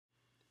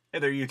Hey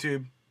there,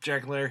 YouTube.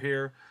 Jack Lair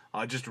here.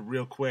 Just a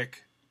real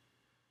quick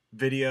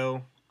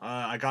video.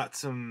 I got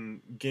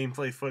some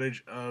gameplay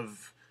footage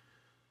of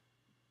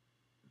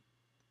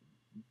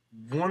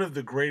one of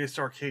the greatest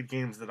arcade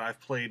games that I've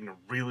played in a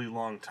really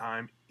long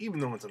time, even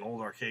though it's an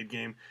old arcade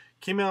game.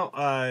 Came out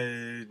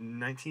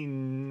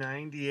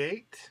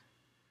 1998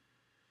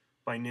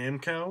 by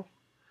Namco,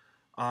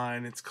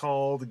 and it's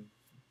called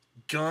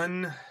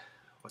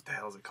what the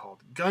hell is it called?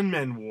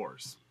 Gunmen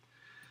Wars.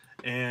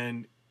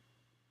 And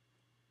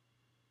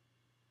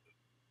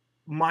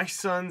my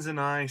sons and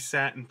I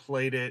sat and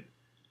played it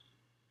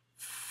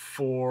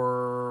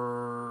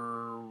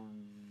for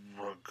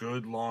a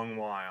good long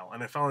while,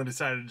 and I finally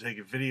decided to take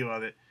a video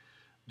of it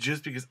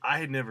just because I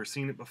had never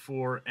seen it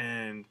before,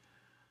 and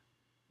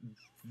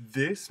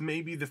this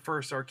may be the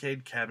first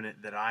arcade cabinet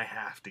that I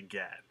have to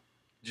get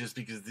just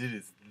because it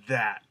is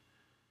that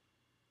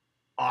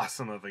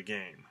awesome of a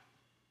game.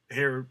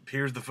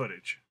 Here's the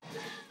footage.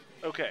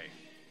 Okay,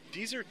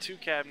 these are two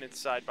cabinets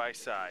side by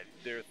side.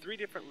 There are three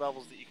different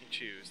levels that you can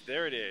choose.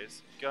 There it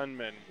is,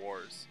 Gunmen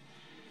Wars.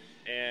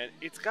 And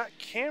it's got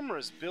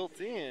cameras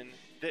built in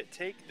that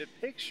take the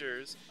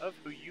pictures of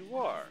who you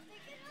are.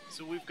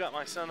 So we've got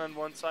my son on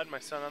one side, my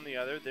son on the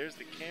other. There's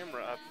the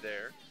camera up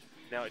there.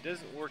 Now it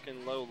doesn't work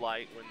in low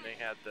light when they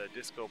had the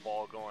disco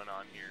ball going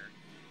on here.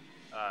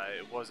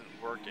 It wasn't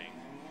working.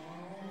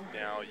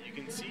 Now you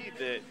can see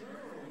that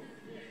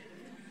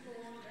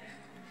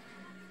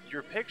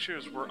your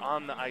pictures were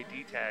on the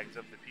ID tags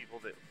of the people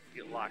that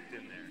get locked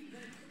in there.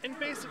 And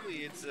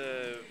basically it's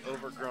a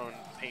overgrown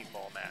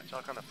paintball match.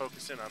 I'll kind of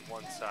focus in on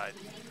one side.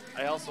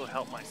 I also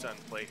help my son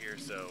play here,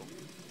 so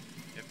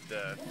if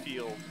the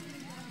field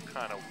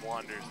kind of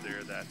wanders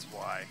there, that's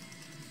why.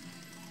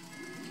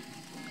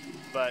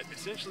 But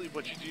essentially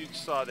what you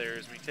saw there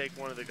is we take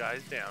one of the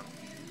guys down,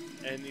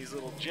 and these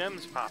little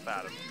gems pop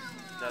out of him.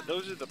 Now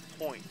those are the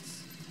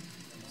points,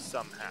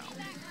 somehow.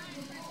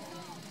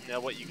 Now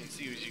what you can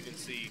see is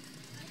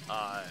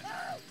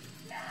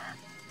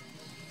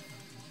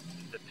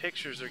the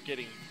pictures are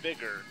getting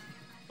bigger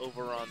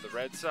over on the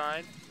red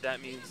side.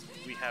 That means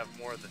we have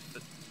more of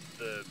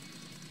the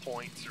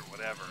points or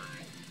whatever.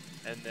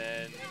 And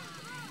then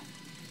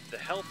the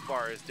health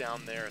bar is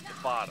down there at the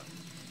bottom.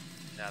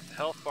 Now if the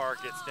health bar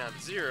gets down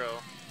to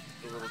 0,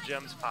 the little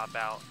gems pop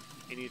out,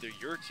 and either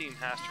your team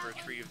has to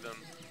retrieve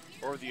them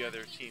or the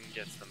other team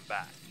gets them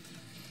back.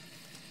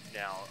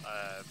 Now,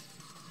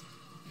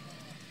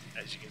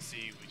 as you can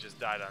see, we just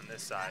died on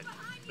this side.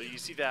 But you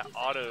see that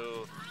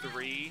auto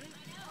 3?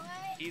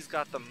 He's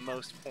got the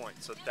most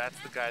points, so that's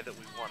the guy that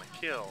we want to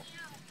kill,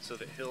 so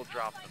that he'll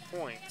drop the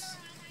points,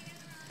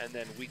 and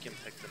then we can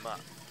pick them up.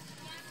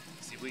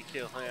 See, we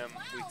kill him,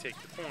 we take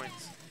the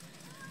points,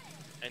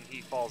 and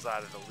he falls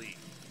out of the lead.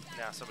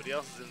 Now somebody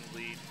else is in the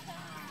lead,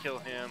 we kill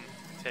him,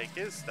 take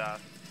his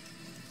stuff,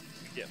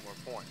 we get more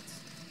points.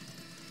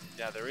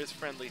 Now there is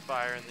friendly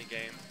fire in the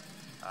game.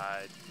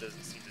 It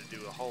doesn't seem to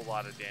do a whole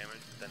lot of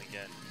damage, but then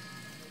again,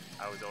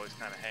 I was always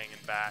kind of hanging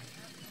back,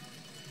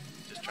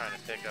 just trying to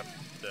pick up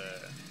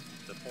the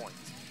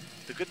points.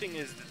 The good thing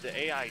is that the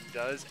AI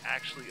does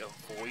actually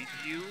avoid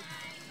you.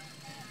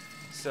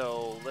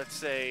 So let's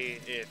say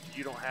if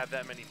you don't have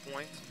that many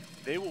points,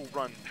 they will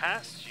run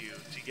past you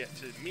to get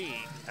to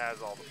me who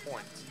has all the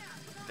points.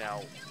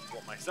 Now,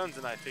 what my sons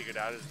and I figured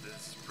out is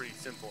this pretty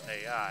simple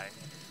AI.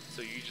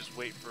 So you just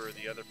wait for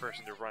the other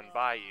person to run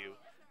by you,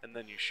 and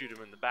then you shoot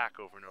them in the back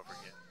over and over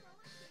again.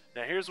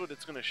 Now here's what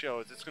it's going to show.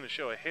 It's going to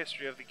show a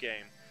history of the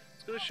game.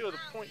 It's going to show the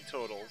point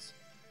totals,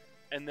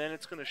 and then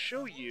it's going to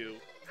show you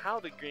how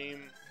the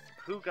game,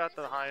 who got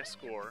the highest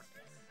score,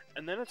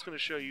 and then it's going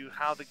to show you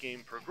how the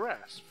game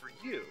progressed for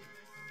you.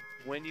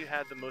 When you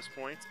had the most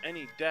points,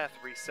 any death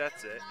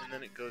resets it, and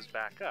then it goes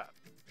back up.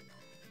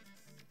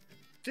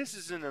 This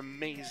is an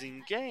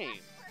amazing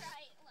game.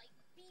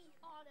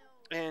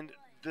 And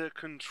the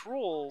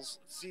controls,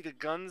 see the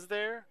guns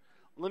there?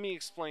 Let me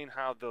explain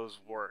how those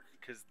work,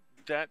 because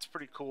that's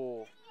pretty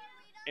cool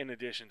in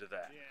addition to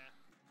that.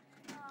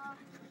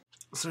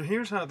 So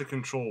here's how the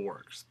control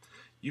works.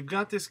 You've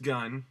got this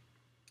gun.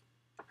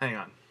 Hang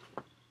on.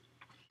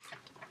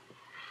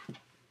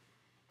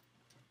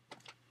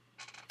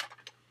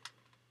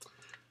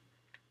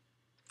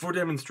 For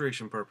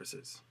demonstration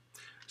purposes.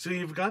 So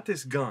you've got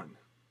this gun,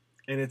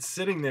 and it's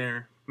sitting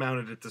there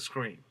mounted at the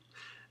screen.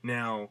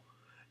 Now,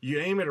 you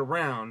aim it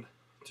around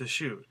to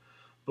shoot,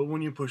 but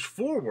when you push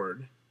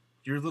forward,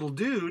 your little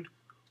dude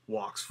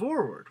walks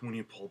forward. When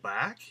you pull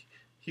back,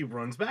 he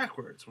runs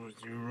backwards. When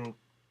you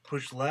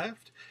push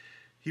left,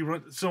 he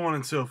runs, so on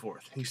and so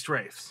forth. He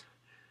strafes.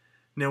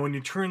 Now, when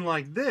you turn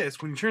like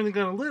this, when you turn the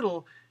gun a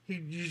little,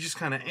 you just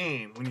kind of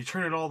aim. When you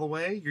turn it all the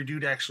way, your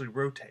dude actually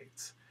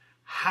rotates.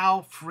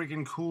 How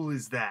friggin' cool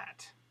is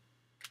that?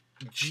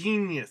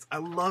 Genius. I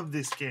love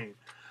this game.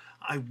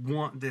 I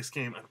want this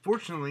game.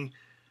 Unfortunately,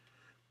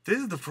 this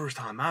is the first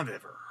time I've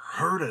ever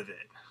heard of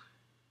it.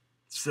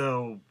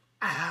 So,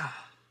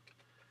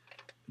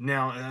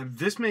 now,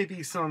 this may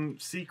be some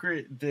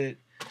secret that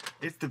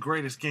it's the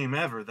greatest game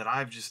ever that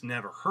I've just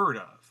never heard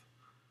of.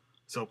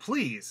 So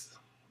please,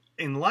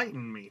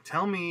 enlighten me.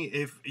 Tell me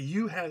if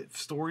you have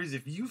stories,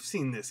 if you've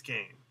seen this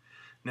game.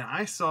 Now,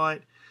 I saw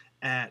it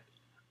at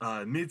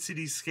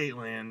Mid-City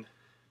Skateland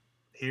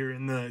here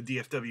in the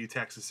DFW,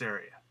 Texas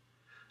area.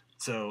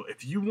 So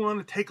if you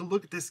want to take a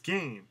look at this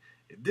game,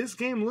 if this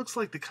game looks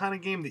like the kind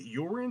of game that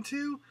you're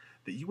into,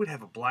 that you would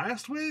have a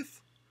blast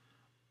with,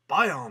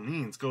 by all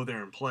means, go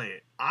there and play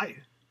it.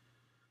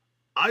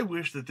 I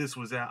wish that this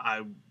was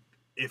out.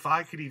 If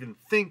I could even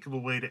think of a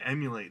way to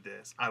emulate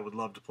this, I would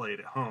love to play it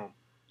at home.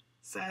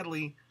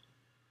 Sadly,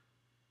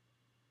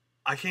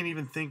 I can't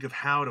even think of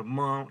how to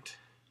mount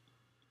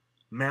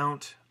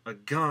a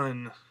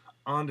gun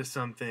onto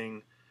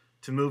something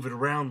to move it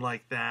around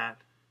like that.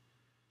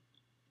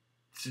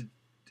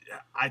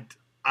 I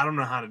don't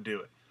know how to do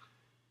it.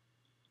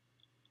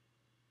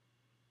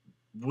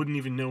 Wouldn't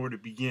even know where to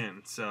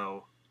begin.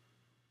 So,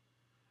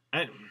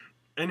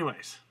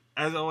 anyways,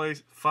 as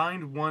always,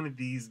 find one of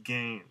these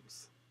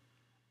games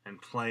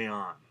and play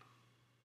on.